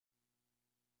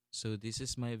So this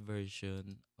is my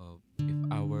version of If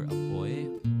I Were a Boy.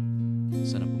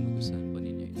 Sana po magustuhan po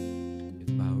ninyo yun.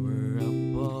 If I were a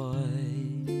boy,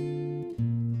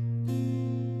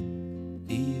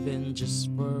 even just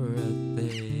for a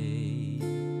day,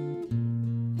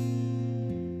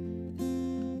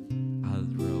 I'll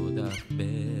roll that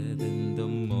bed in the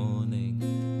morning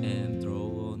and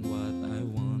throw on what I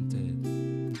wanted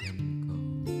and go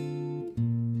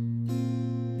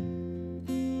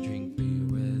drink beer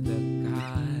with the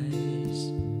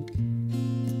guys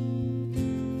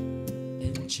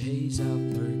and chase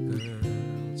after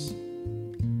girls.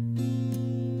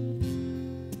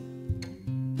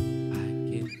 I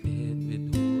keep it with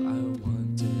who I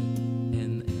wanted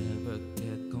and never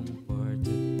get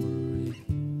comforted for it,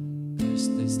 'cause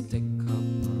they stick up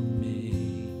for me.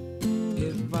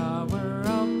 If I were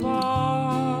a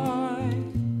boy,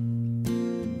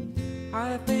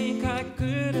 I think I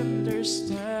could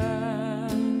understand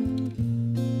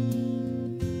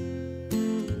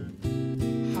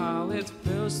how it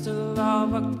feels to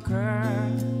love a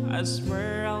girl. I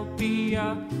swear I'll be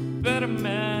a better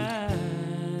man.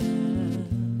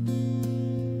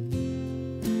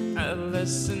 I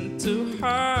listen to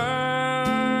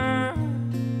her,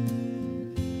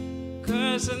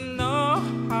 'cause I know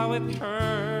how it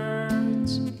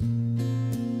hurts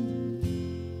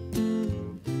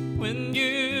when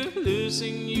you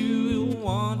losing you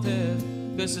wanted,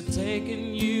 'cause I've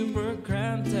taken you for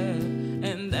granted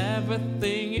and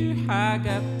everything you had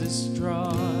got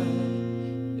destroyed.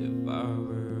 If I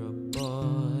were a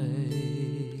boy,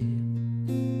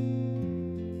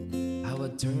 I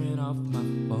would turn off my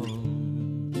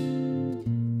phone,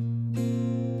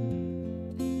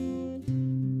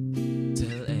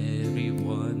 tell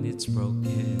everyone it's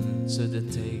broken so they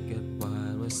take it while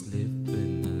I was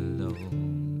living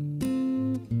alone.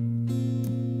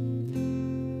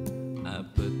 I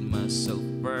put myself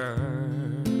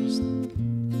first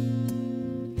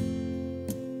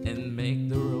and make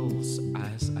the rules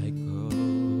as I go,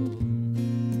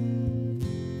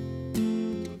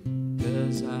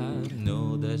 'cause I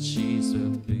know that she's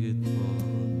so beautiful,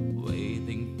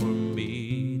 waiting for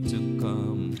me to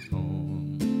come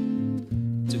home,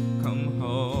 to come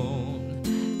home.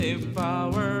 If I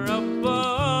were a boy,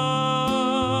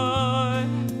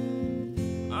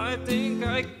 I think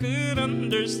I could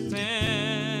understand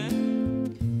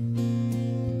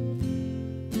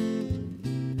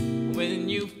when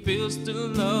you feel to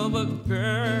love a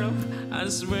girl. I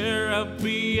swear I'll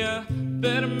be a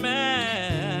better man.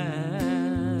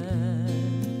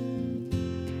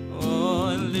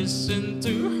 Oh, and listen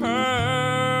to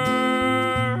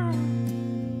her,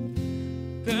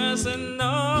 'cause I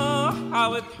know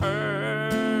how it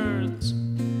hurts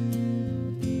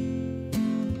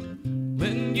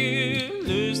when you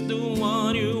lose the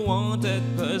one you wanted,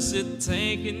 'cause it's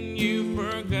taking you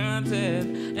for granted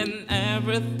and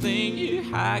everything you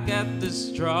had got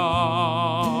destroyed.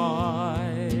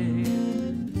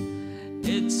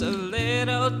 It's a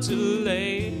little too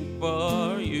late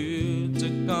for you to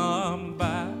come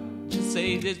back. Just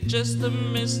say it's just a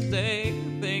mistake,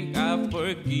 think I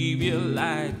forgive you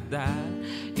like that.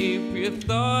 If you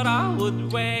thought I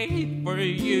would wait for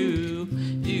you,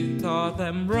 you thought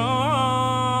I'm wrong.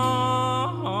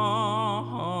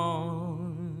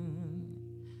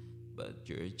 But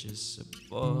you're just a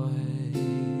boy,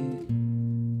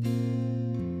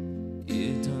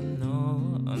 you don't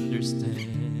know, understand.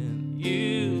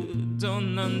 You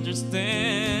don't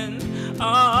understand,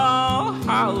 oh,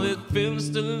 how it feels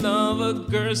to love a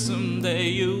girl. Someday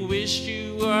you wish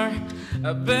you were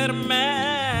a better man.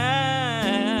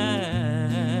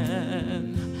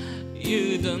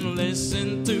 You don't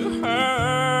listen to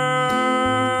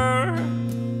her,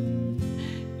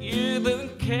 you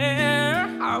don't care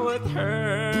how it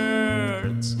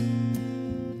hurts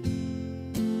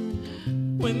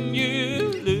when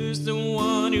you lose the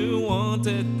one you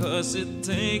wanted, 'cause it's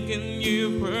taken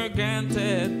you for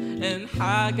granted and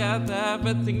I got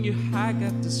everything you had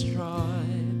got destroyed.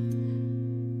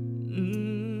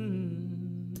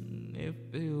 If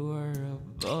you were a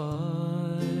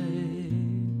boy,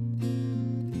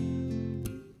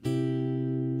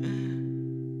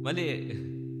 mali.